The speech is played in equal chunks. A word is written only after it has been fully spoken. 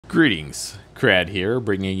Greetings, Crad here,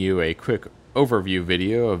 bringing you a quick overview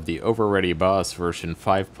video of the Oveready Boss version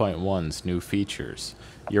 5.1's new features.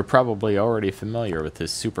 You're probably already familiar with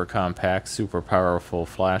this super compact, super powerful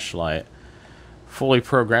flashlight, fully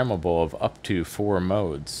programmable of up to 4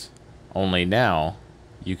 modes. Only now,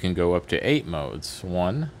 you can go up to 8 modes.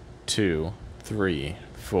 1, 2, 3,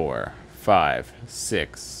 4, 5,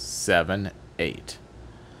 6, 7, 8.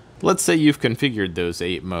 Let's say you've configured those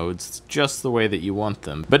 8 modes just the way that you want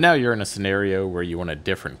them, but now you're in a scenario where you want a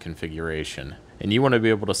different configuration, and you want to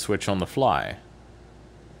be able to switch on the fly.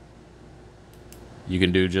 You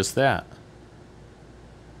can do just that.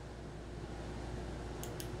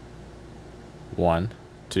 1,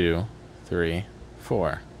 2, 3,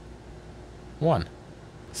 4. 1.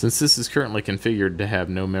 Since this is currently configured to have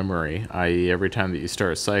no memory, i.e. every time that you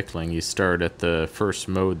start cycling, you start at the first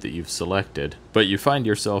mode that you've selected, but you find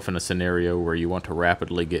yourself in a scenario where you want to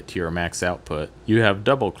rapidly get to your max output, you have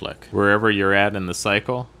double click. Wherever you're at in the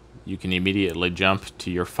cycle, you can immediately jump to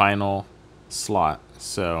your final slot,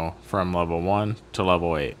 so from level 1 to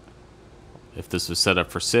level 8. If this was set up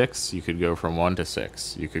for 6, you could go from 1 to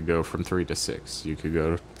 6, you could go from 3 to 6, you could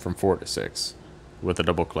go from 4 to 6 with a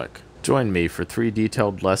double click. Join me for 3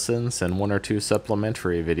 detailed lessons and 1 or 2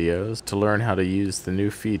 supplementary videos to learn how to use the new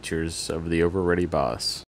features of the Oveready Boss.